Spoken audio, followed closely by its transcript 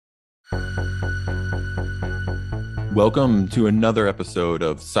Welcome to another episode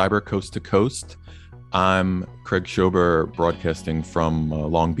of Cyber Coast to Coast. I'm Craig Schober, broadcasting from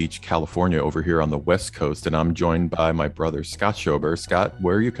Long Beach, California, over here on the West Coast, and I'm joined by my brother Scott Schober. Scott,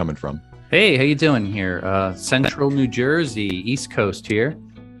 where are you coming from? Hey, how you doing here? Central New Jersey, East Coast here.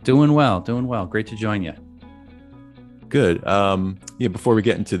 Doing well, doing well. Great to join you. Good. Before we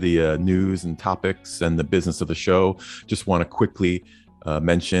get into the news and topics and the business of the show, just want to quickly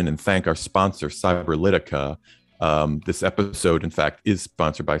mention and thank our sponsor, Cyberlytica. This episode, in fact, is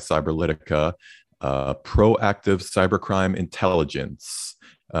sponsored by Cyberlytica, proactive cybercrime intelligence.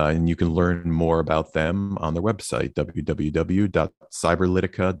 And you can learn more about them on their website,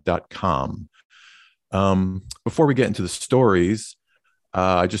 www.cyberlytica.com. Before we get into the stories,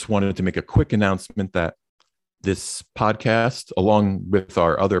 I just wanted to make a quick announcement that this podcast, along with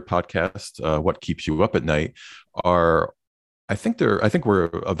our other podcast, What Keeps You Up at Night, are I think we're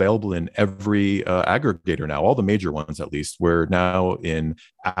available in every aggregator now, all the major ones at least. We're now in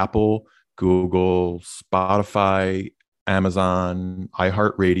Apple, Google, Spotify, Amazon,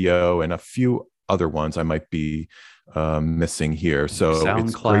 iHeartRadio, and a few other ones I might be missing here. So it's great.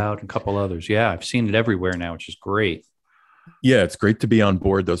 SoundCloud and a couple others. Yeah, I've seen it everywhere now, which is great. Yeah, it's great to be on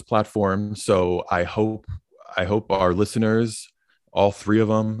board those platforms. So I hope our listeners, all three of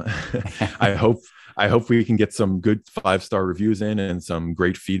them, I hope we can get some good 5-star reviews in and some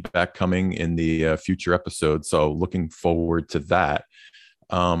great feedback coming in the future episodes. So looking forward to that.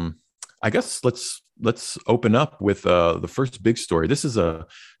 I guess let's open up with the first big story. This is a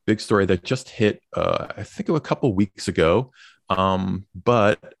big story that just hit, I think, a couple weeks ago,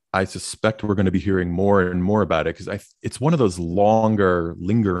 but I suspect we're going to be hearing more and more about it because it's one of those longer,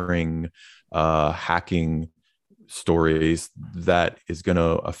 lingering hacking stories that is going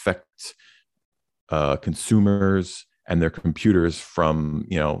to affect consumers and their computers from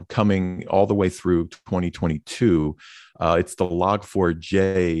coming all the way through 2022. It's the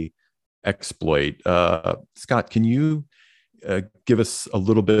Log4j exploit. Scott, can you give us a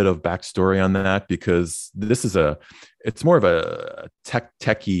little bit of backstory on that? Because it's more of a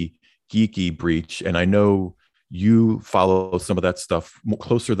techie, geeky breach, and I know you follow some of that stuff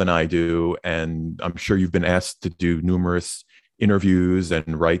closer than I do, and I'm sure you've been asked to do numerous interviews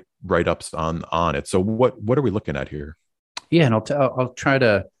and write-ups on it. So what are we looking at here? Yeah, and I'll try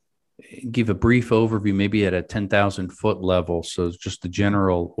to give a brief overview, maybe at a 10,000-foot level, so just the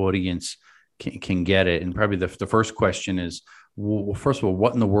general audience can get it. And probably the first question is, well, first of all,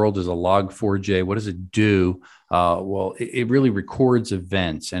 what in the world is a Log4j? What does it do? It really records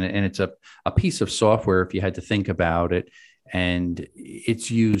events, and it's a piece of software, if you had to think about it, and it's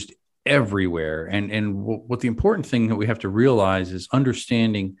used everywhere. And what the important thing that we have to realize is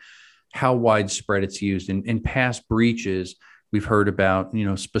understanding how widespread it's used. In past breaches, we've heard about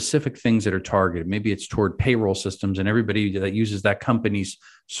specific things that are targeted. Maybe it's toward payroll systems, and everybody that uses that company's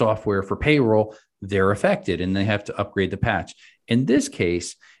software for payroll, they're affected and they have to upgrade the patch. In this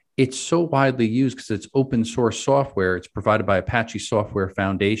case, it's so widely used because it's open source software. It's provided by Apache Software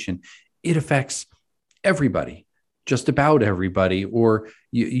Foundation. It affects everybody, just about everybody, or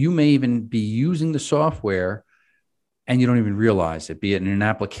you may even be using the software and you don't even realize it, be it in an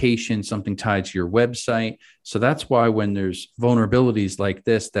application, something tied to your website. So that's why when there's vulnerabilities like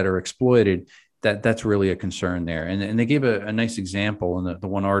this that are exploited, that's really a concern there. And they gave a nice example in the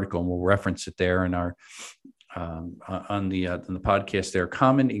one article, and we'll reference it there in our on the podcast there.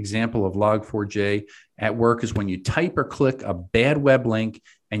 Common example of Log4j at work is when you type or click a bad web link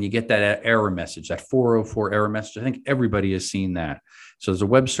and you get that error message, that 404 error message. I think everybody has seen that. So there's a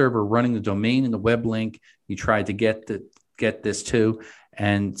web server running the domain and the web link. You try to get this to,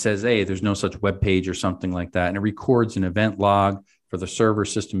 and it says, hey, there's no such web page or something like that. And it records an event log for the server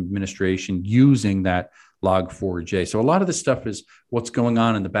system administration using that Log4j. So a lot of this stuff is what's going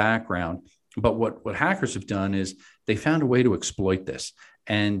on in the background. But what hackers have done is they found a way to exploit this.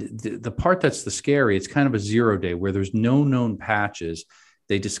 And the part that's the scary, it's kind of a 0 day where there's no known patches.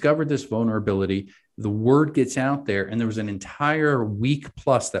 They discovered this vulnerability. The word gets out there, and there was an entire week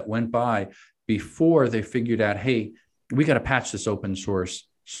plus that went by before they figured out, hey, we got to patch this open source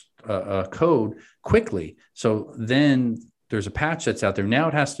code quickly. So then there's a patch that's out there. Now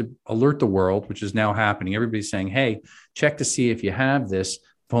it has to alert the world, which is now happening. Everybody's saying, hey, check to see if you have this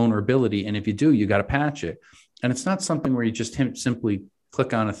vulnerability. And if you do, you got to patch it. And it's not something where you just simply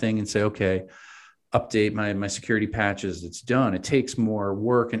click on a thing and say, okay, update my security patches. It's done. It takes more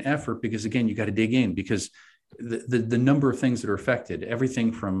work and effort because, again, you got to dig in because the number of things that are affected,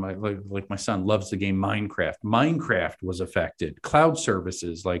 everything from like my son loves the game Minecraft. Minecraft was affected. Cloud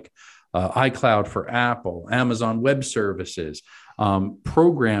services like iCloud for Apple, Amazon Web Services,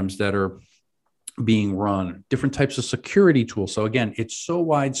 programs that are being run, different types of security tools. So again, it's so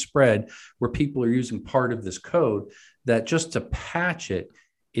widespread where people are using part of this code that just to patch it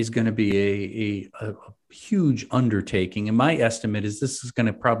is going to be a huge undertaking. And my estimate is this is going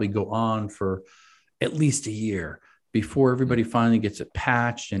to probably go on for at least a year before everybody finally gets it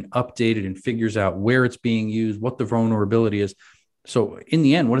patched and updated and figures out where it's being used, what the vulnerability is. So in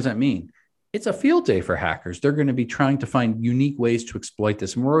the end, what does that mean? It's a field day for hackers. They're going to be trying to find unique ways to exploit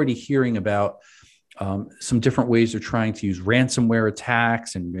this. And we're already hearing about some different ways they're trying to use ransomware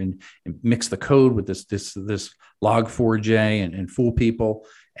attacks and mix the code with this Log4j and fool people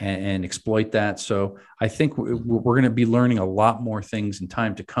and exploit that. So I think we're going to be learning a lot more things in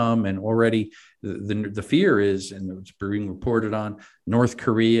time to come. And already the fear is, and it's being reported on, North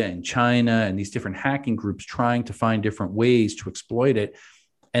Korea and China and these different hacking groups trying to find different ways to exploit it.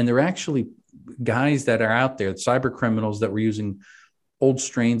 And they're actually guys that are out there, cyber criminals that were using old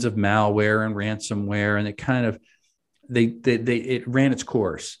strains of malware and ransomware, and it kind of it ran its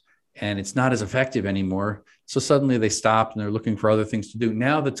course and it's not as effective anymore. So suddenly they stopped and they're looking for other things to do.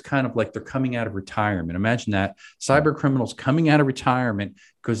 Now that's kind of like they're coming out of retirement. Imagine that, cyber criminals coming out of retirement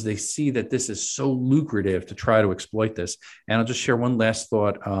because they see that this is so lucrative to try to exploit this. And I'll just share one last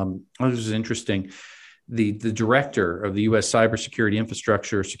thought. This is interesting. The director of the U.S. Cybersecurity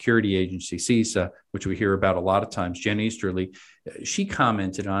Infrastructure Security Agency, CISA, which we hear about a lot of times, Jen Easterly, she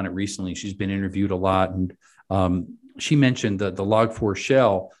commented on it recently. She's been interviewed a lot, and she mentioned that the Log4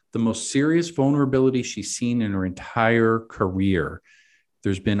 shell, the most serious vulnerability she's seen in her entire career.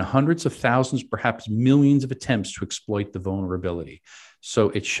 There's been hundreds of thousands, perhaps millions of attempts to exploit the vulnerability. So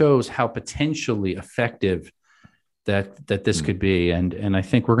it shows how potentially effective that this could be. And I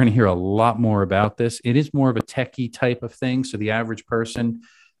think we're going to hear a lot more about this. It is more of a techie type of thing. So the average person,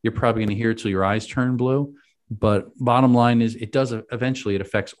 you're probably going to hear it till your eyes turn blue. But bottom line is it does eventually, it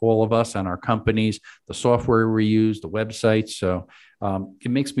affects all of us and our companies, the software we use, the websites. So it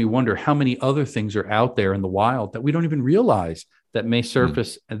makes me wonder how many other things are out there in the wild that we don't even realize that may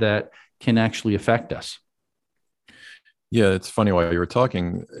surface that can actually affect us. Yeah, it's funny while you were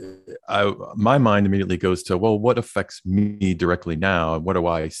talking, my mind immediately goes to, well, what affects me directly now? What do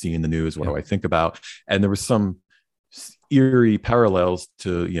I see in the news? What do I think about? And there was some eerie parallels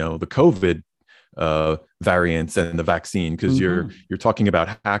to, the COVID variants and the vaccine, because you're talking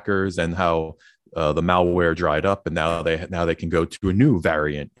about hackers and how the malware dried up, and now they can go to a new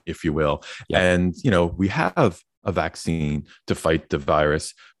variant, if you will. And we have a vaccine to fight the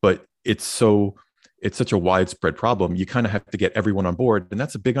virus, but it's such a widespread problem. You kind of have to get everyone on board, and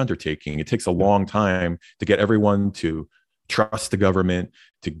that's a big undertaking. It takes a long time to get everyone to trust the government,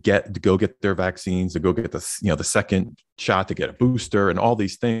 to go get their vaccines, to go get the second shot, to get a booster, and all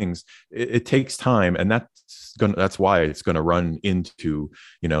these things. It takes time, and that's why it's going to run into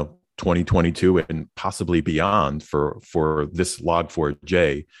 2022 and possibly beyond for this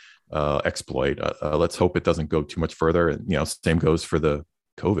Log4j exploit. Let's hope it doesn't go too much further. And same goes for the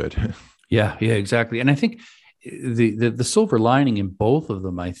COVID. Yeah, exactly. And I think the silver lining in both of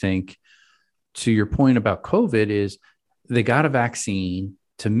them, I think, to your point about COVID, is they got a vaccine.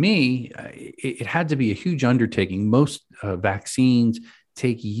 To me, it had to be a huge undertaking. Most vaccines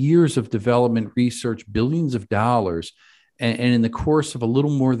take years of development, research, billions of dollars. And in the course of a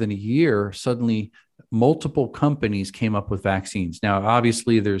little more than a year, suddenly multiple companies came up with vaccines. Now,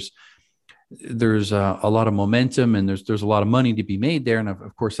 obviously, there's a lot of momentum and there's a lot of money to be made there. And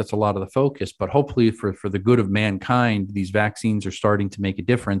of course, that's a lot of the focus, but hopefully for the good of mankind, these vaccines are starting to make a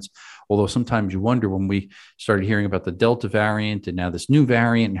difference. Although sometimes you wonder, when we started hearing about the Delta variant and now this new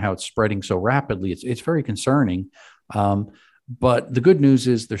variant and how it's spreading so rapidly, it's very concerning. But the good news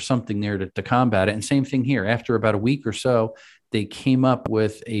is there's something there to combat it. And same thing here, after about a week or so, they came up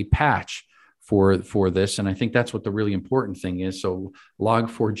with a patch for this. And I think that's what the really important thing is. So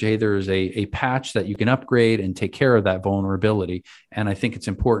Log4j, there is a patch that you can upgrade and take care of that vulnerability. And I think it's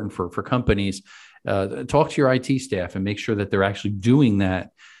important for companies, talk to your IT staff and make sure that they're actually doing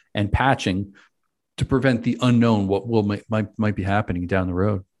that and patching to prevent the unknown, what might be happening down the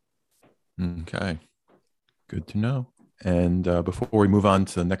road. Okay, good to know. And before we move on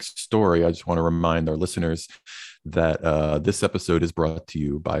to the next story, I just want to remind our listeners that this episode is brought to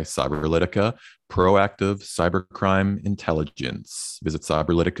you by Cyberlytica, proactive cybercrime intelligence. Visit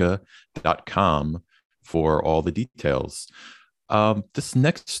cyberlytica.com for all the details. This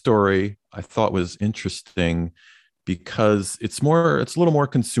next story I thought was interesting because it's a little more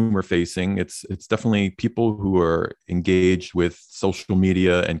consumer facing. It's definitely people who are engaged with social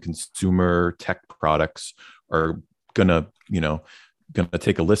media and consumer tech products are gonna going to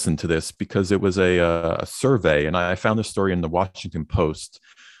take a listen to this because it was a survey, and I found this story in the Washington Post.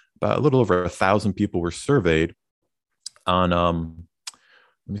 About a little over 1,000 people were surveyed on.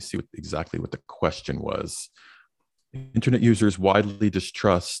 Let me see exactly what the question was. Internet users widely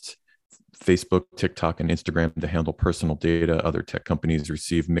distrust Facebook, TikTok, and Instagram to handle personal data. Other tech companies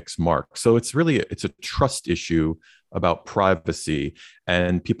receive mixed marks. So it's a trust issue about privacy,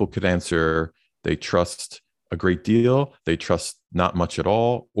 and people could answer they trust a great deal, they trust not much at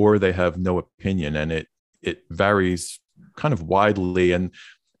all, or they have no opinion, and it varies kind of widely. And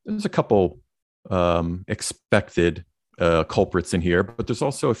there's a couple expected culprits in here, but there's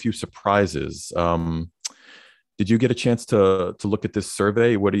also a few surprises. Did you get a chance to look at this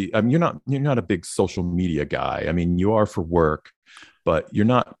survey? What do you? I mean, you're not a big social media guy. I mean, you are for work, but you're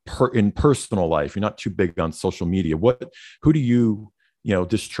not in personal life. You're not too big on social media. Who do you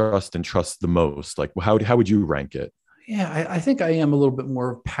distrust and trust the most? Like, how would you rank it? Yeah, I think I am a little bit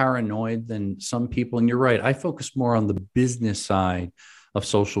more paranoid than some people. And you're right. I focus more on the business side of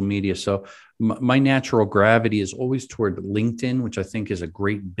social media. So my natural gravity is always toward LinkedIn, which I think is a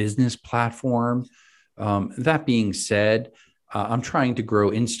great business platform. That being said, I'm trying to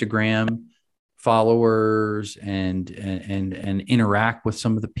grow Instagram followers and interact with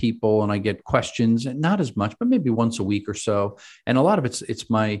some of the people, and I get questions, and not as much, but maybe once a week or so. And a lot of it's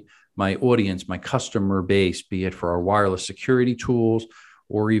my audience, my customer base, be it for our wireless security tools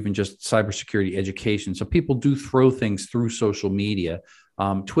or even just cybersecurity education. So people do throw things through social media.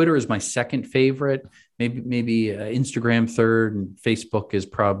 Twitter is my second favorite, maybe Instagram third, and Facebook is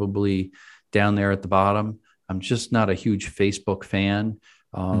probably down there at the bottom. I'm just not a huge Facebook fan,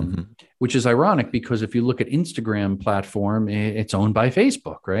 which is ironic because if you look at Instagram platform, it's owned by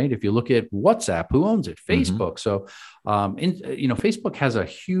Facebook, right? If you look at WhatsApp, who owns it? Facebook. So, Facebook has a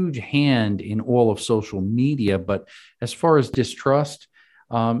huge hand in all of social media. But as far as distrust,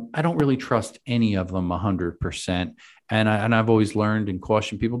 I don't really trust any of them 100%. And I've always learned and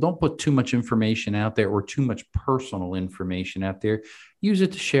cautioned people, don't put too much information out there or too much personal information out there. Use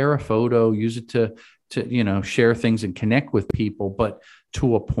it to share a photo, use it to share things and connect with people, but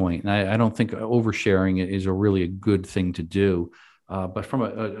to a point. And I don't think oversharing is really a good thing to do. But from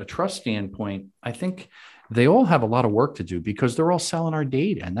a trust standpoint, I think they all have a lot of work to do because they're all selling our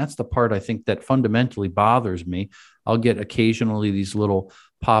data. And that's the part I think that fundamentally bothers me. I'll get occasionally these little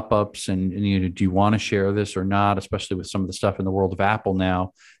pop-ups and do you want to share this or not, especially with some of the stuff in the world of Apple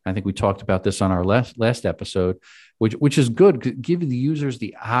now. I think we talked about this on our last episode, which is good. Give the users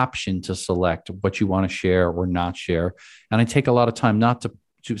the option to select what you want to share or not share. And I take a lot of time not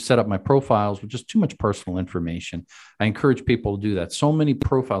to set up my profiles with just too much personal information. I encourage people to do that. So many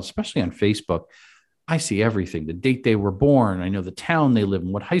profiles, especially on Facebook, I see everything, the date they were born. I know the town they live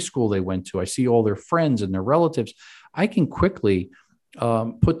in, what high school they went to. I see all their friends and their relatives. I can quickly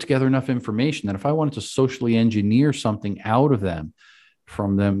put together enough information that if I wanted to socially engineer something out of them,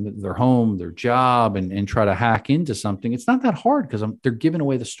 from them, their home, their job, and try to hack into something, it's not that hard because they're giving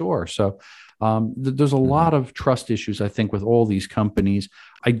away the store. So there's a lot of trust issues, I think, with all these companies.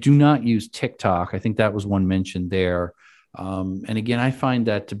 I do not use TikTok. I think that was one mentioned there. And again, I find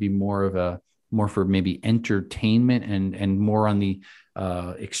that to be more for maybe entertainment and more on the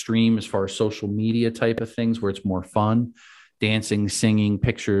extreme as far as social media type of things where it's more fun, dancing, singing,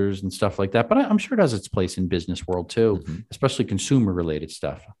 pictures and stuff like that. But I'm sure it has its place in business world too, especially consumer related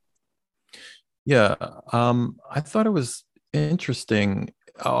stuff. Yeah. I thought it was interesting.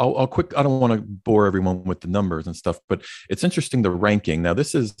 I'll quick, I don't want to bore everyone with the numbers and stuff, but it's interesting, the ranking. Now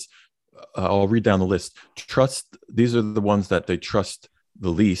this is, I'll read down the list. These are the ones that they trust the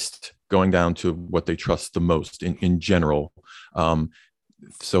least, going down to what they trust the most in general.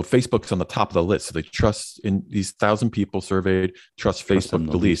 So Facebook's on the top of the list. So they trust, in these 1,000 people surveyed, trust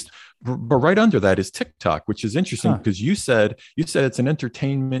Facebook the least. But right under that is TikTok, which is interesting because you said it's an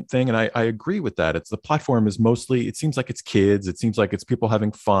entertainment thing. And I agree with that. It's the platform is mostly, it seems like it's kids. It seems like it's people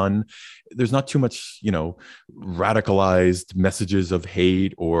having fun. There's not too much, radicalized messages of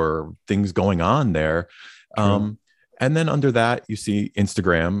hate or things going on there. And then under that, you see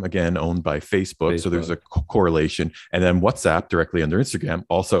Instagram, again, owned by Facebook. So there's a correlation. And then WhatsApp directly under Instagram,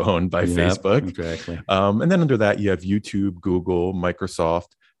 also owned by Facebook. Exactly. And then under that, you have YouTube, Google,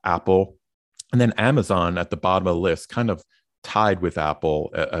 Microsoft, Apple, and then Amazon at the bottom of the list, kind of tied with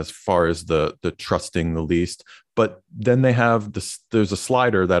Apple as far as the trusting the least. But then they have there's a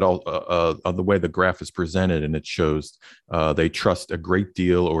slider that on the way the graph is presented, and it shows they trust a great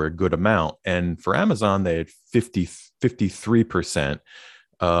deal or a good amount. And for Amazon, they had 53%,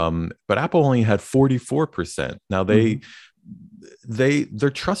 but Apple only had 44%. Now their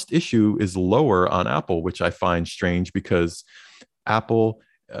trust issue is lower on Apple, which I find strange because Apple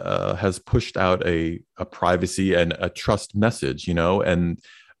has pushed out a privacy and a trust message, and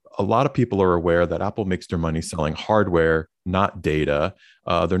a lot of people are aware that Apple makes their money selling hardware, not data.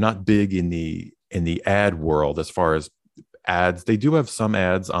 They're not big in the ad world as far as ads. They do have some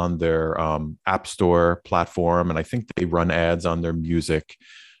ads on their App Store platform, and I think they run ads on their music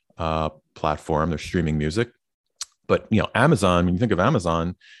platform, their streaming music. But Amazon, when you think of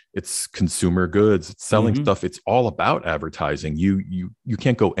Amazon, it's consumer goods, it's selling Mm-hmm. stuff. It's all about advertising. You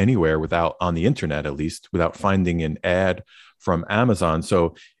can't go anywhere without, on the internet at least, without finding an ad from Amazon.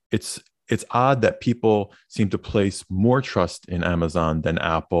 So it's it's odd that people seem to place more trust in Amazon than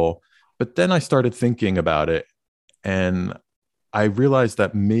Apple. But then I started thinking about it, and I realized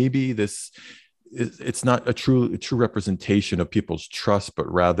that maybe it's not a true representation of people's trust, but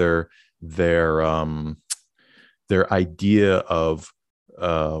rather their their idea of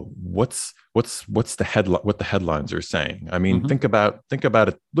what's the headline, what the headlines are saying. I mean, Mm-hmm. think about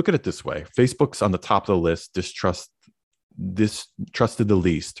it. Look at it this way: Facebook's on the top of the list, distrusted the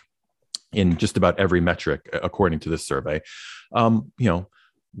least in just about every metric, according to this survey. You know,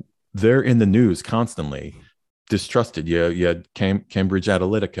 they're in the news constantly. Distrusted. You had Cambridge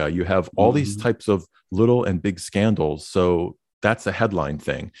Analytica. You have all these Mm-hmm. types of little and big scandals. So that's a headline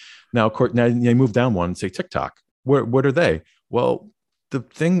thing. Now, of course, now you move down one and say TikTok. What are they? Well, the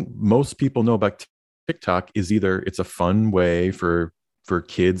thing most people know about TikTok is either it's a fun way for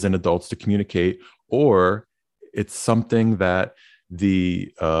kids and adults to communicate, or it's something that the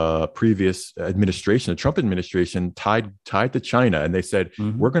previous administration, the Trump administration, tied to China, and they said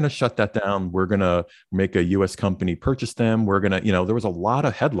Mm-hmm. we're going to shut that down. We're going to make a U.S. company purchase them. We're going to, there was a lot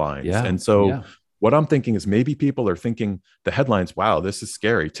of headlines, Yeah. and so Yeah. what I'm thinking is maybe people are thinking the headlines, wow, this is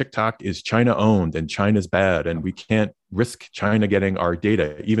scary. TikTok is China owned and China's bad, and we can't risk China getting our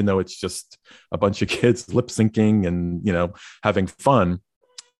data, even though it's just a bunch of kids lip syncing and having fun.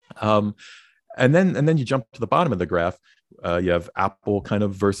 Um, and then you jump to the bottom of the graph. You have Apple kind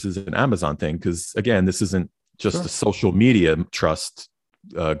of versus an Amazon thing, because again, this isn't just a Sure. social media trust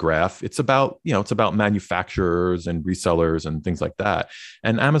graph. It's about manufacturers and resellers and things like that.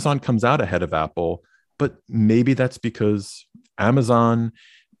 And Amazon comes out ahead of Apple, but maybe that's because Amazon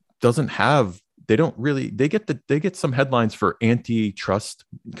doesn't have they don't really they get some headlines for antitrust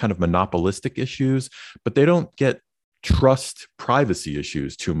kind of monopolistic issues, but they don't get trust privacy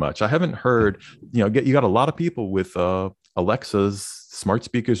issues too much. I haven't Yeah. heard, you got a lot of people with Alexa's smart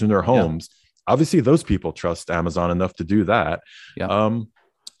speakers in their Yeah. homes. Obviously those people trust Amazon enough to do that. Yeah. um,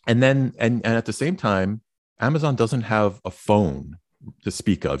 and at the same time, Amazon doesn't have a phone to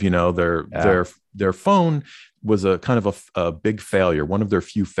speak of. Yeah. Their phone was a kind of a big failure, one of their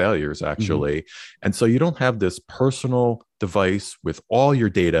few failures Mm-hmm. actually. And so you don't have this personal device with all your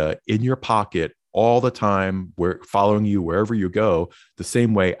data in your pocket all the time, where following you wherever you go, the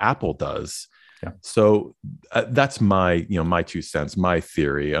same way Apple does. Yeah. So that's my 2 cents, my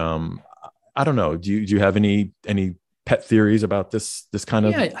theory. I don't know. Do you have any pet theories about this kind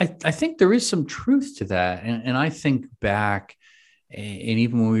of? Yeah, I think there is some truth to that. And I think back, and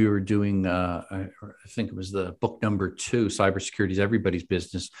even when we were doing, I think it was the book number 2, Cybersecurity is Everybody's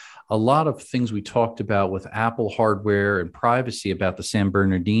Business, a lot of things we talked about with Apple hardware and privacy about the San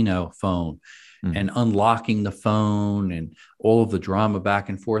Bernardino phone Mhm. and unlocking the phone and all of the drama back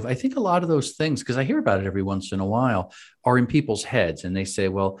and forth. I think a lot of those things, because I hear about it every once in a while, are in people's heads. And they say,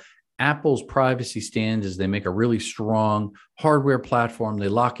 well, Apple's privacy stands is they make a really strong hardware platform. They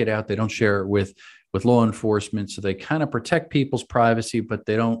lock it out. They don't share it with law enforcement. So they kind of protect people's privacy, but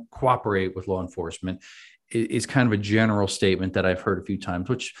they don't cooperate with law enforcement, is kind of a general statement that I've heard a few times,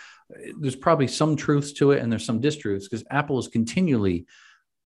 which there's probably some truths to it and there's some distruths, because Apple is continually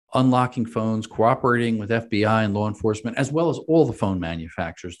unlocking phones, cooperating with FBI and law enforcement, as well as all the phone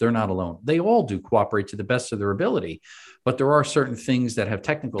manufacturers. They're not alone. They all do cooperate to the best of their ability, but there are certain things that have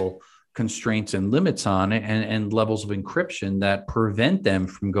technical constraints and limits on it, and levels of encryption that prevent them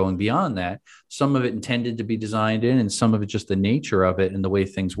from going beyond that. Some of it intended to be designed in, and some of it just the nature of it and the way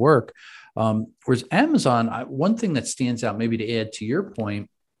things work. Whereas Amazon, one thing that stands out, maybe to add to your point,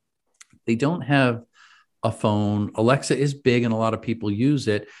 they don't have a phone. Alexa is big and a lot of people use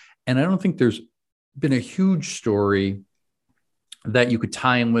it. And I don't think there's been a huge story that you could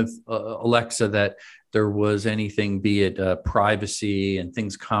tie in with Alexa that there was anything, be it privacy and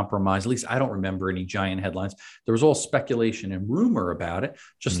things compromised. At least I don't remember any giant headlines. There was all speculation and rumor about it,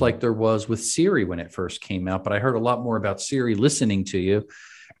 just like Mhm. there was with Siri when it first came out. But I heard a lot more about Siri listening to you.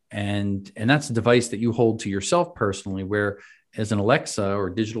 And that's a device that you hold to yourself personally, where as an Alexa or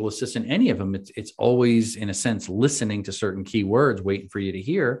digital assistant, any of them, it's always in a sense listening to certain keywords, waiting for you to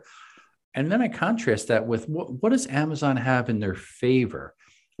hear. And then I contrast that with what does Amazon have in their favor?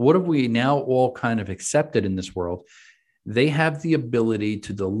 What have we now all kind of accepted in this world? They have the ability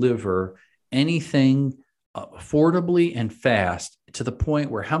to deliver anything affordably and fast, to the point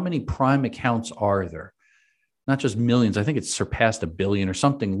where how many Prime accounts are there? Not just millions. I think it's surpassed 1 billion or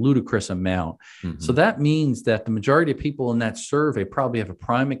something ludicrous amount. So that means that the majority of people in that survey probably have a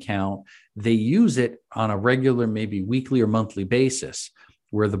Prime account. They use it on a regular, maybe weekly or monthly basis,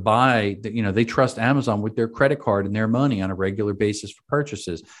 where they trust Amazon with their credit card and their money on a regular basis for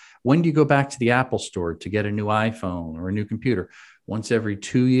purchases. When do you go back to the Apple store to get a new iPhone or a new computer? Once every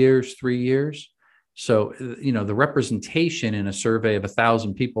 2 years, 3 years. So, the representation in a survey of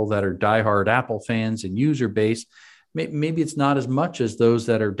 1,000 people that are diehard Apple fans and user base, maybe it's not as much as those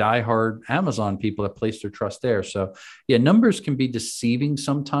that are diehard Amazon people that place their trust there. So, yeah, numbers can be deceiving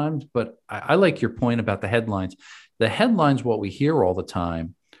sometimes, but I like your point about the headlines. The headlines, what we hear all the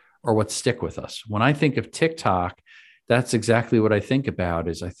time, are what stick with us. When I think of TikTok, that's exactly what I think about.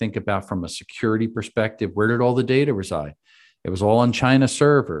 I think about from a security perspective, where did all the data reside? It was all on China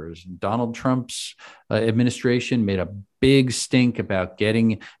servers. Donald Trump's administration made a big stink about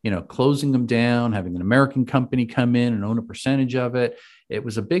closing them down, having an American company come in and own a percentage of it. It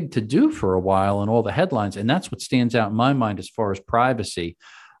was a big to-do for a while in all the headlines. And that's what stands out in my mind as far as privacy.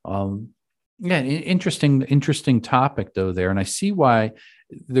 Interesting topic though there. And I see why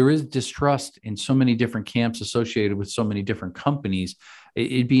there is distrust in so many different camps associated with so many different companies.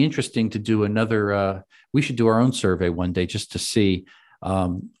 It'd be interesting to do we should do our own survey one day just to see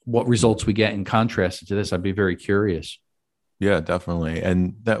what results we get in contrast to this. I'd be very curious. Yeah, definitely.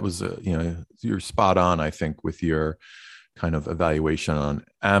 And that was, you're spot on, I think, with your kind of evaluation on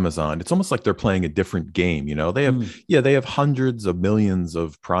Amazon. It's almost like they're playing a different game. They have hundreds of millions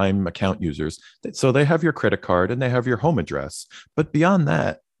of Prime account users. So they have your credit card and they have your home address. But beyond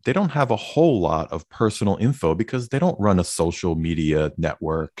that, they don't have a whole lot of personal info because they don't run a social media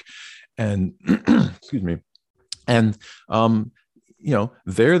network. And excuse me. And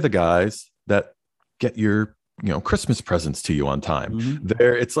they're the guys that get your Christmas presents to you on time.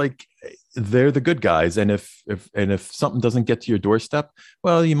 They're the good guys. And if something doesn't get to your doorstep,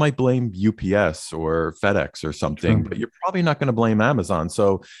 well, you might blame UPS or FedEx or something, but you're probably not going to blame Amazon.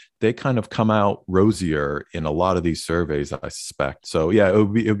 So they kind of come out rosier in a lot of these surveys, I suspect. So yeah, it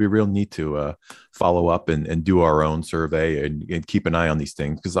would be real neat to follow up and do our own survey and keep an eye on these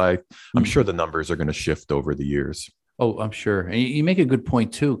things, because I'm sure the numbers are going to shift over the years. Oh, I'm sure. And you make a good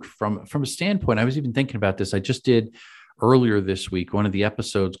point too. From a standpoint, I was even thinking about this. I just did earlier this week one of the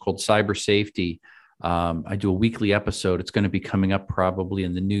episodes called Cyber Safety. I do a weekly episode. It's going to be coming up probably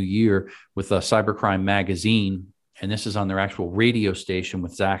in the new year with Cybercrime Magazine. And this is on their actual radio station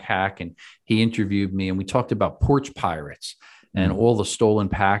with Zach Hack. And he interviewed me and we talked about porch pirates and all the stolen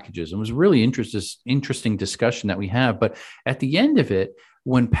packages. It was a really interesting discussion that we have. But at the end of it,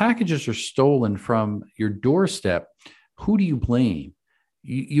 when packages are stolen from your doorstep, who do you blame?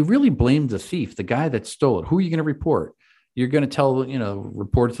 You really blame the thief, the guy that stole it. Who are you going to report? You're going to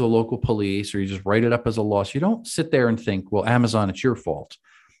report it to the local police, or you just write it up as a loss. You don't sit there and think, well, Amazon, it's your fault.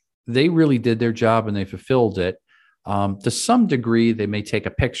 They really did their job and they fulfilled it. To some degree, they may take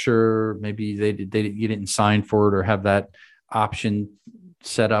a picture. Maybe you didn't sign for it or have that option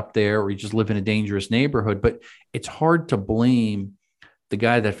set up there, or you just live in a dangerous neighborhood. But it's hard to blame the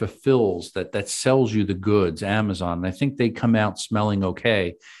guy that fulfills, that sells you the goods, Amazon. And I think they come out smelling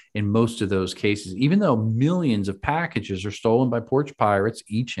okay in most of those cases, even though millions of packages are stolen by porch pirates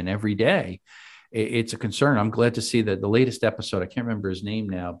each and every day. It's a concern. I'm glad to see that the latest episode, I can't remember his name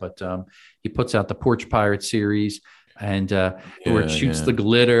now, but he puts out the Porch Pirate series, and where it shoots the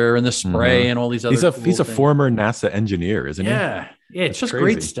glitter and the spray and all these other he's a former NASA engineer, isn't he? Yeah, it's just crazy.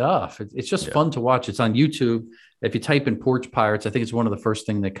 Great stuff. It's just fun to watch. It's on YouTube. If you type in Porch Pirates, I think it's one of the first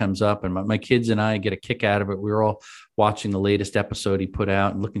thing that comes up. And my kids and I get a kick out of it. We were all watching the latest episode he put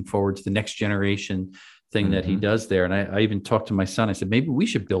out and looking forward to the next generation thing that he does there. And I even talked to my son. I said, maybe we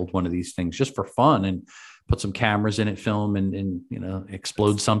should build one of these things just for fun and put some cameras in it, film and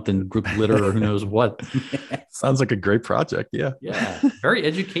explode something, group glitter or who knows what. Sounds like a great project. Yeah. Yeah. Very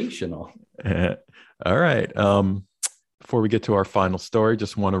educational. All right. Before we get to our final story,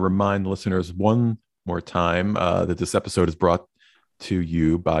 just want to remind listeners one more time that this episode is brought to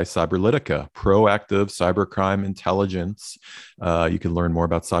you by Cyberlytica, proactive cybercrime intelligence. You can learn more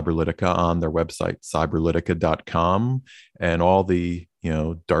about Cyberlytica on their website, cyberlytica.com, and all the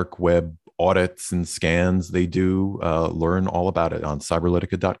dark web audits and scans they do. Learn all about it on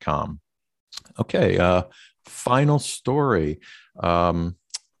cyberlytica.com. Okay, final story.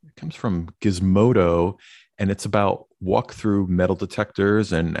 It comes from Gizmodo. and it's about walk through metal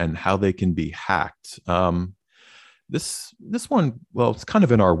detectors and how they can be hacked. This one, well, it's kind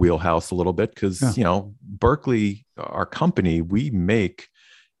of in our wheelhouse a little bit Yeah. because Berkeley, our company, we make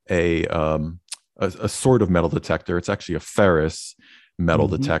a sort of metal detector. It's actually a ferrous metal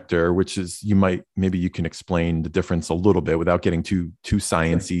Hmm. detector, which is maybe you can explain the difference a little bit without getting too Sure.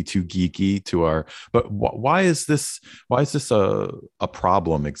 sciencey, too geeky to our. But why is this a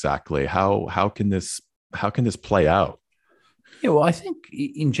problem exactly? How can this play out? Yeah, well, I think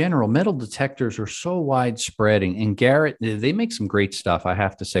in general, metal detectors are so widespread, and Garrett, they make some great stuff. I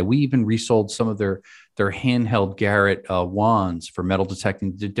have to say, we even resold some of their handheld Garrett wands for metal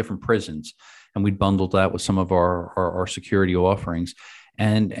detecting to different prisons, and we bundled that with some of our security offerings.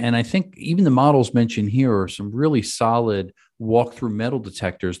 And I think even the models mentioned here are some really solid walk-through metal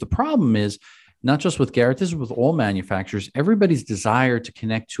detectors. The problem is not just with Garrett, this is with all manufacturers. Everybody's desire to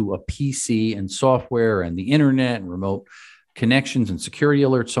connect to a PC and software and the internet and remote connections and security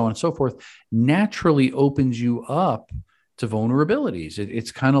alerts, so on and so forth, naturally opens you up to vulnerabilities.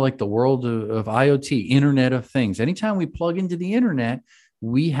 It's kind of like the world of IoT, Internet of Things. Anytime we plug into the internet,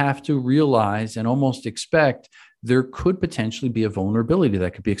 we have to realize and almost expect there could potentially be a vulnerability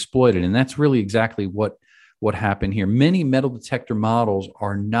that could be exploited. And that's really exactly what happened here. Many metal detector models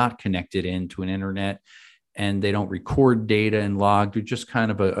are not connected into an internet, and they don't record data and log. They're just kind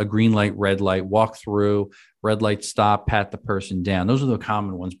of a green light, red light, walk through, red light, stop, pat the person down. Those are the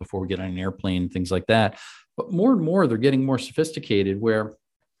common ones before we get on an airplane and things like that. But more and more, they're getting more sophisticated where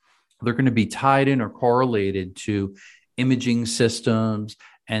they're going to be tied in or correlated to imaging systems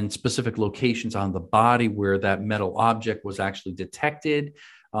and specific locations on the body where that metal object was actually detected.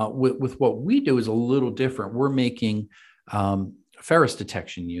 With what we do is a little different. We're making ferrous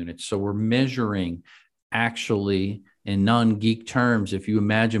detection units. So we're measuring actually in non-geek terms, if you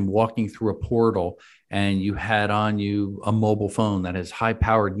imagine walking through a portal and you had on you a mobile phone that has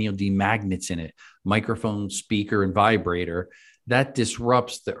high-powered neodymium magnets in it, microphone, speaker, and vibrator, that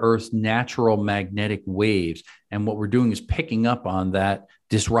disrupts the Earth's natural magnetic waves. And what we're doing is picking up on that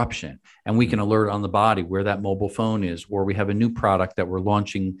disruption. And we can alert on the body where that mobile phone is. Or we have a new product that we're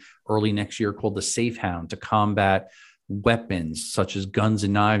launching early next year called the Safe Hound to combat weapons such as guns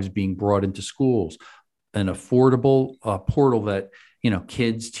and knives being brought into schools. An affordable portal that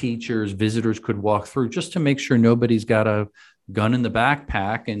kids, teachers, visitors could walk through just to make sure nobody's got a gun in the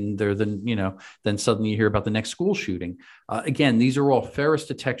backpack and then suddenly you hear about the next school shooting. Again, these are all ferrous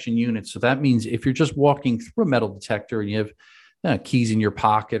detection units. So that means if you're just walking through a metal detector and you have keys in your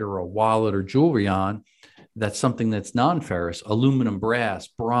pocket or a wallet or jewelry on, that's something that's non-ferrous, aluminum, brass,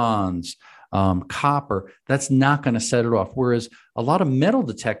 bronze, copper, that's not going to set it off. Whereas a lot of metal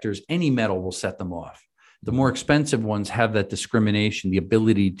detectors, any metal will set them off. The more expensive ones have that discrimination, the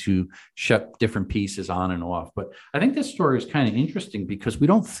ability to shut different pieces on and off. But I think this story is kind of interesting because we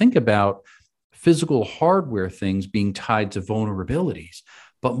don't think about physical hardware things being tied to vulnerabilities.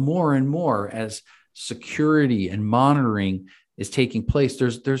 But more and more, as security and monitoring is taking place,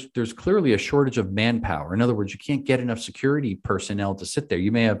 there's clearly a shortage of manpower. In other words, you can't get enough security personnel to sit there.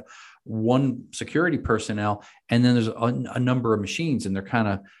 You may have one security personnel, and then there's a number of machines, and they're kind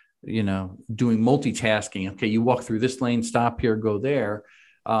of doing multitasking. Okay, you walk through this lane, stop here, go there.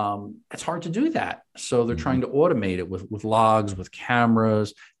 It's hard to do that. So they're trying to automate it with logs, with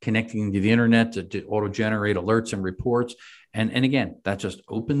cameras, connecting to the internet to auto-generate alerts and reports. And again, that just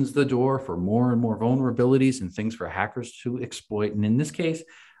opens the door for more and more vulnerabilities and things for hackers to exploit. And in this case,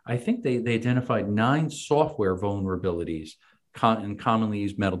 I think they identified 9 software vulnerabilities in commonly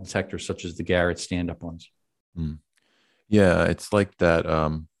used metal detectors, such as the Garrett stand-up ones. Mm. Yeah, it's like that.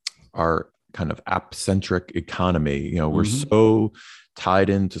 Our kind of app-centric economy. We're so tied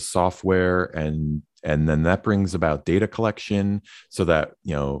into software, and then that brings about data collection so that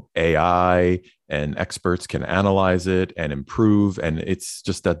AI and experts can analyze it and improve. And it's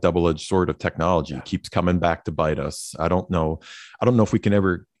just that double-edged sword of technology. It keeps coming back to bite us. I don't know if we can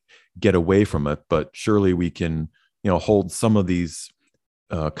ever get away from it, but surely we can hold some of these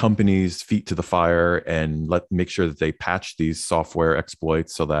companies' feet to the fire and make sure that they patch these software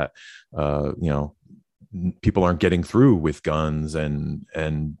exploits so that people aren't getting through with guns, and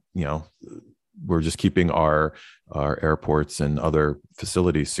we're just keeping our airports and other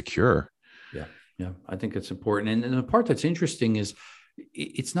facilities secure. Yeah, I think it's important. And the part that's interesting is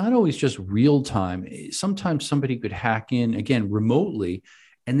it's not always just real time. Sometimes somebody could hack in again remotely,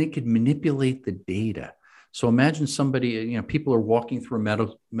 and they could manipulate the data. So imagine somebody, people are walking through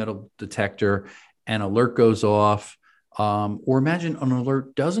a metal detector, and alert goes off, or imagine an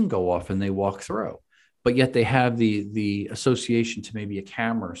alert doesn't go off and they walk through. but yet they have the association to maybe a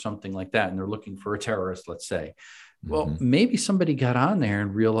camera or something like that, and they're looking for a terrorist, let's say. Well, maybe somebody got on there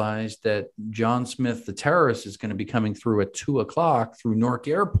and realized that John Smith, the terrorist, is going to be coming through at 2 o'clock through Newark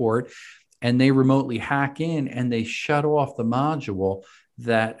Airport, and they remotely hack in and they shut off the module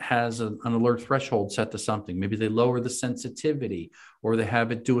that has an alert threshold set to something. Maybe they lower the sensitivity, or they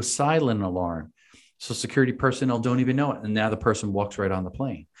have it do a silent alarm. So security personnel don't even know it. And now the person walks right on the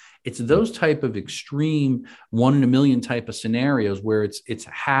plane. It's those type of extreme 1 in a million type of scenarios where it's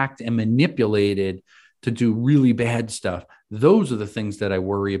hacked and manipulated to do really bad stuff. Those are the things that I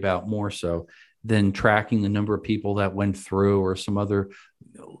worry about more so than tracking the number of people that went through, or some other,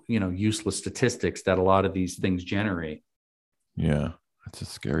 useless statistics that a lot of these things generate. Yeah, that's a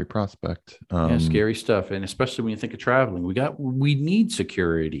scary prospect. Yeah, scary stuff. And especially when you think of traveling, we need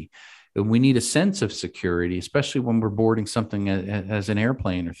security. And we need a sense of security, especially when we're boarding something as an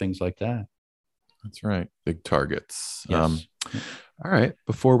airplane or things like that. That's right. Big targets. Yes. All right.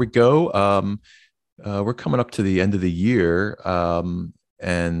 Before we go, we're coming up to the end of the year.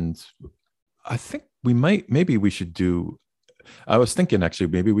 And I think maybe we should do, I was thinking actually,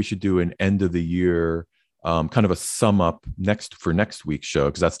 maybe we should do an end of the year, kind of a sum up for next week's show,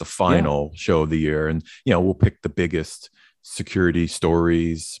 because that's the final show of the year. And, we'll pick the biggest security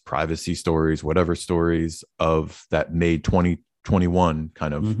stories, privacy stories, whatever stories of that made 2021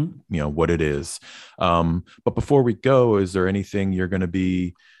 kind of, what it is. But before we go, is there anything you're going to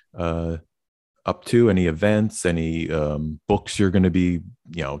be up to? Any events, any books you're going to be,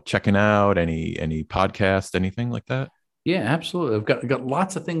 checking out, any podcast, anything like that? Yeah, absolutely. I've got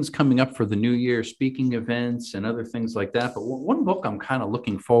lots of things coming up for the new year, speaking events and other things like that. But one book I'm kind of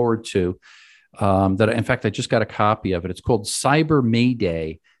looking forward to, in fact, I just got a copy of it. It's called Cyber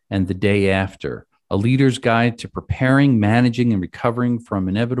Mayday and the Day After: A Leader's Guide to Preparing, Managing, and Recovering from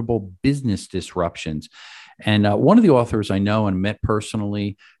Inevitable Business Disruptions. And one of the authors I know and met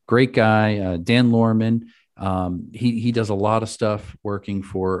personally, great guy, Dan Lorman. He does a lot of stuff working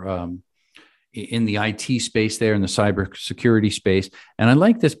for in the IT space there, in the cybersecurity space. And I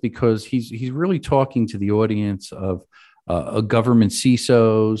like this because he's really talking to the audience of government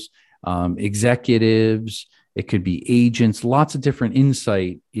CISOs, executives. It could be agents. Lots of different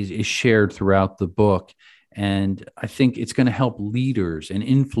insight is shared throughout the book. And I think it's going to help leaders and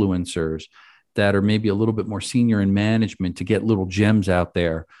influencers that are maybe a little bit more senior in management to get little gems out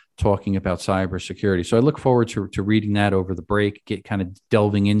there talking about cybersecurity. So I look forward to reading that over the break, get kind of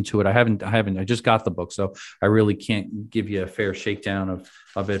delving into it. I just got the book, so I really can't give you a fair shakedown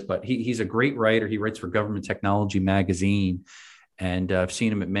of it, but he's a great writer. He writes for Government Technology Magazine, and I've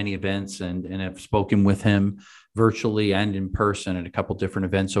seen him at many events and I've spoken with him virtually and in person at a couple different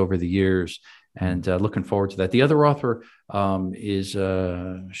events over the years. And looking forward to that. The other author is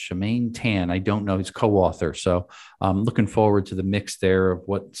Shemaine Tan. I don't know. He's co-author. So I'm looking forward to the mix there of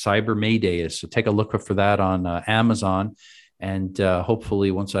what Cyber Mayday is. So take a look for that on Amazon. And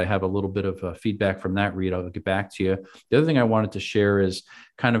hopefully once I have a little bit of feedback from that read, I'll get back to you. The other thing I wanted to share is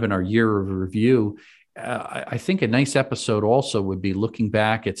kind of in our year of review, I think a nice episode also would be looking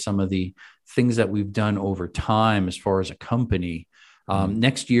back at some of the things that we've done over time as far as a company.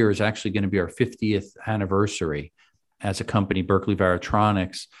 Next year is actually going to be our 50th anniversary as a company, Berkeley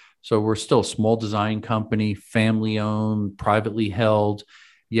Varitronics. So we're still a small design company, family owned, privately held,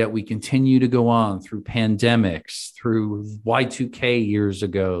 yet we continue to go on through pandemics, through Y2K years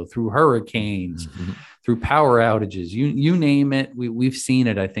ago, through hurricanes, through power outages, you name it. We've seen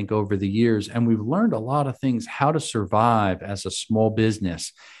it, I think, over the years, and we've learned a lot of things, how to survive as a small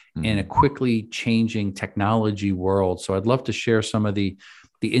business in a quickly changing technology world. So I'd love to share some of the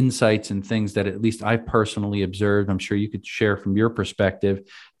insights and things that at least I've personally observed. I'm sure you could share from your perspective.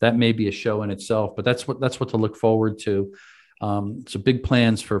 That may be a show in itself, but that's what to look forward to. So big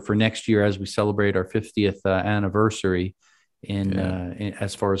plans for next year as we celebrate our 50th anniversary in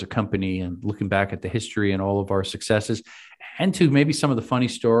as far as a company, and looking back at the history and all of our successes, and to maybe some of the funny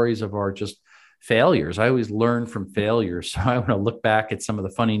stories of our just failures. I always learn from failures. So I want to look back at some of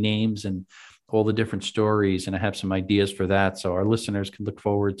the funny names and all the different stories, and I have some ideas for that. So our listeners can look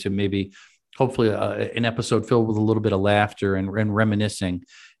forward to maybe, hopefully, an episode filled with a little bit of laughter and reminiscing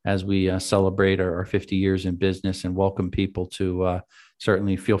as we celebrate our 50 years in business, and welcome people to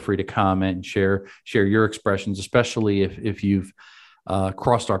certainly feel free to comment and share your expressions, especially if you've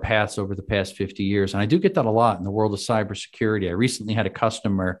crossed our paths over the past 50 years. And I do get that a lot in the world of cybersecurity. I recently had a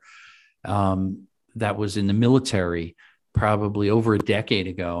customer that was in the military probably over a decade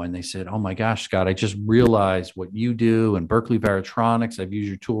ago. And they said, "Oh my gosh, Scott, I just realized what you do and Berkeley Varitronics. I've used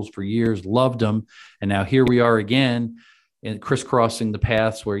your tools for years, loved them. And now here we are again, and crisscrossing the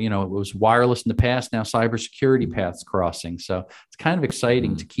paths where, it was wireless in the past, now cybersecurity paths crossing. So it's kind of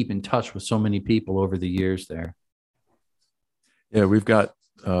exciting to keep in touch with so many people over the years there. Yeah, we've got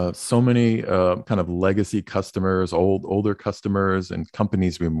so many kind of legacy customers, older customers, and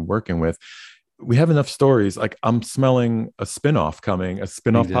companies we've been working with. We have enough stories. Like I'm smelling a spinoff coming, a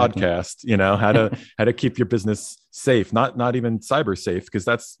spinoff Exactly. podcast. How to keep your business safe, not even cyber safe, because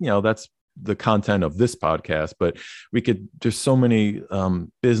that's the content of this podcast. But there's so many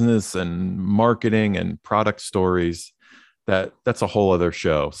business and marketing and product stories that's a whole other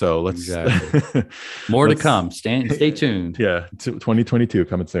show. So Exactly. More to come. Stay tuned. Yeah, 2022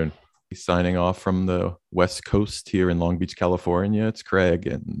 coming soon. Signing off from the West Coast here in Long Beach, California. It's Craig.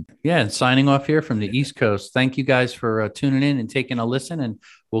 And signing off here from the East Coast. Thank you guys for tuning in and taking a listen, and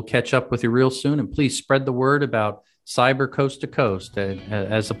we'll catch up with you real soon. And please spread the word about Cyber Coast to Coast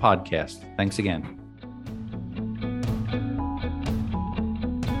as a podcast. Thanks again.